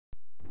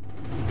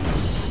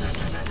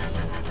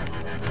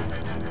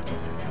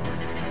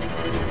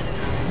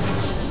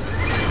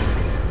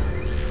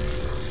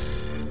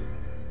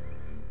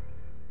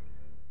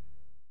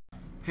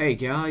Hey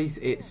guys,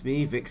 it's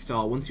me,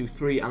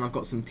 Vicstar123, and I've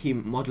got some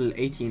Team Model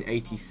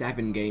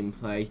 1887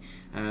 gameplay.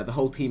 The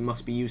whole team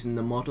must be using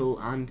the model,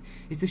 and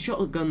it's a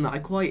shotgun that I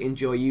quite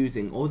enjoy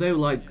using. Although,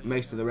 like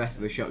most of the rest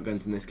of the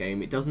shotguns in this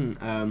game, it doesn't,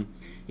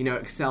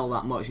 excel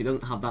that much. It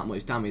doesn't have that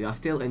much damage. I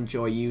still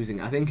enjoy using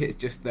it. I think it's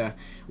just the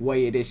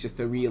way it is, just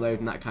the reload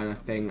and that kind of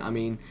thing. I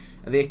mean,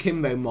 the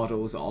Akimbo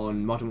models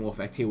on Modern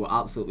Warfare 2 were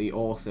absolutely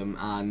awesome,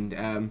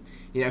 and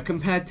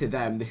compared to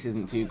them, this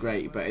isn't too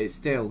great, but it's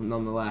still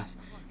nonetheless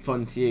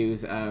fun to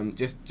use.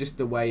 Just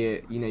the way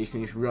it, you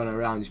can just run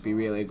around, just be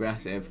really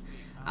aggressive,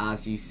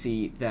 as you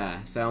see there.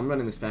 So I'm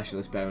running the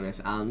specialist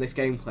bonus, and this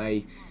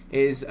gameplay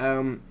is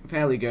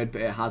fairly good,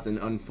 but it has an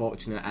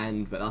unfortunate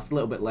end, but that's a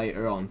little bit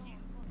later on.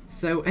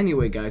 So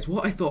anyway guys,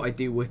 what I thought I'd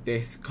do with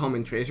this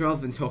commentary is,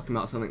 rather than talking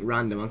about something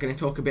random, I'm going to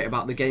talk a bit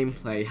about the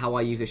gameplay, how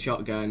I use a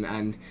shotgun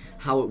and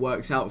how it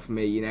works out for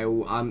me.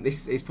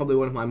 This is probably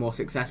one of my more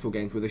successful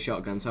games with a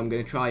shotgun, so I'm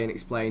going to try and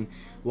explain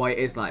why it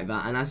is like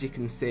that. And as you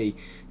can see,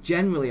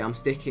 generally I'm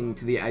sticking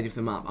to the edge of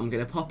the map. I'm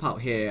going to pop out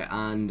here,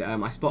 and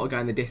I spot a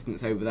guy in the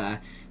distance over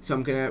there, so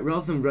I'm going to,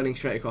 rather than running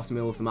straight across the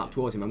middle of the map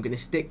towards him, I'm going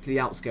to stick to the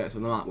outskirts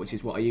of the map, which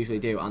is what I usually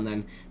do, and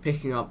then pick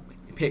him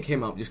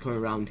up just coming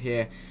around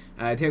here.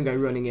 Don't go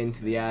running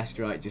into the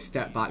airstrike, just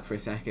step back for a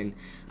second.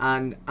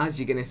 And as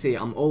you're going to see,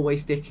 I'm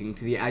always sticking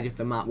to the edge of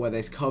the map where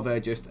there's cover.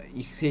 Just,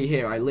 you can see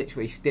here, I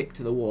literally stick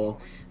to the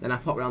wall, then I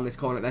pop around this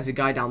corner, there's a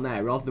guy down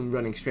there. Rather than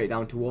running straight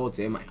down towards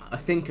him, I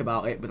think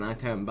about it, but then I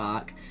turn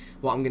back.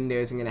 What I'm going to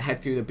do is I'm going to head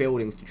through the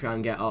buildings to try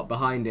and get up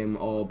behind him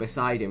or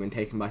beside him and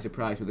take him by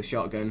surprise with a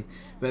shotgun.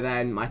 But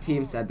then my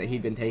team said that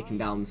he'd been taken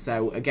down,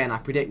 so again I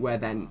predict where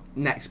their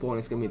next spawn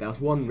is going to be. There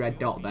was one red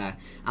dot there,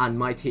 and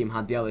my team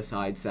had the other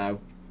side, so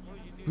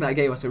that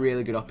gave us a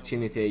really good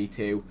opportunity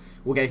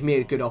gave me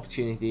a good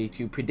opportunity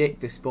to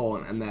predict the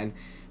spawn and then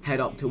head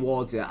up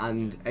towards it.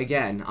 And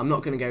again, I'm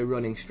not going to go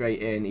running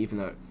straight in, even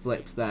though it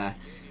flips there,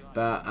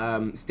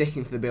 but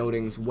sticking to the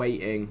buildings,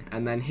 waiting.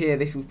 And then here,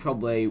 this was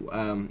probably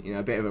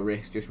a bit of a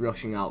risk, just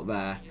rushing out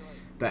there.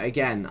 But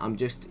again,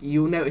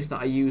 you'll notice that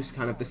I use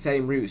kind of the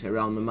same routes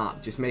around the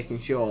map, just making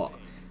sure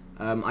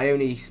I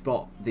only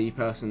spot the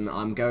person that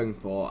I'm going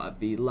for at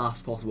the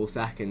last possible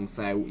second.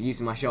 So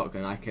using my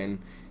shotgun, I can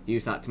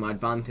use that to my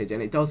advantage,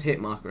 and it does hit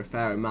marker a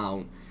fair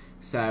amount.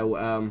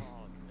 So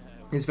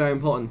it's very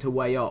important to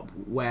weigh up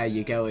where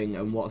you're going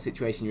and what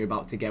situation you're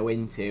about to go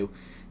into.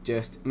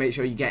 Just make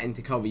sure you get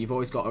into cover. You've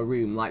always got a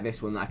room like this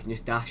one that I can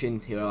just dash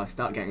into, or I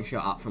start getting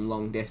shot at from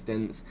long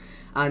distance.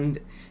 And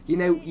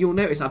you'll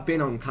notice I've been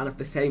on kind of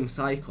the same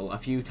cycle a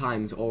few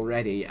times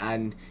already,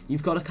 and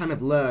you've got to kind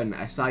of learn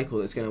a cycle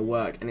that's going to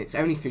work, and it's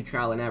only through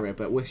trial and error.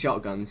 But with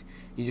shotguns,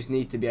 you just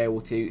need to be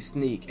able to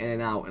sneak in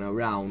and out and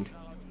around.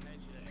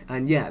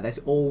 And yeah, there's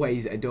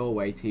always a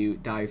doorway to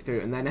dive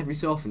through, and then every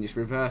so often just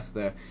reverse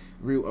the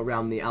route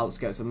around the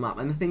outskirts of the map.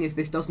 And the thing is,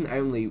 this doesn't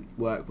only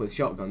work with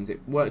shotguns,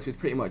 it works with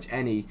pretty much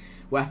any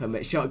weapon,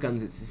 but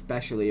shotguns it's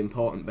especially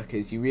important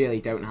because you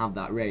really don't have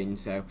that range,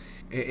 so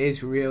it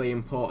is really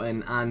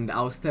important. And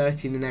I was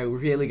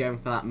 13-0, really going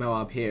for that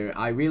Moab here.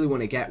 I really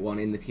want to get one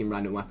in the Team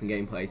Random Weapon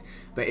gameplays,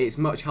 but it's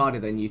much harder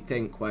than you'd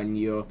think when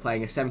you're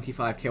playing a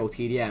 75 kill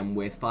TDM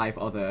with 5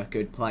 other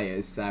good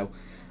players. So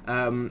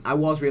I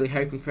was really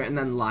hoping for it, and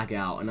then lag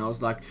out, and I was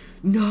like,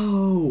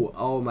 no!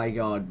 Oh my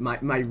god,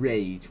 my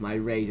rage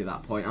at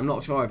that point. I'm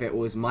not sure if it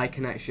was my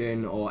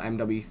connection or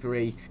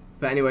MW3,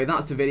 but anyway,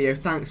 that's the video.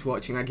 Thanks for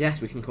watching. I guess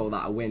we can call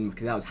that a win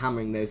because I was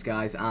hammering those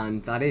guys,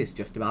 and that is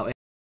just about it.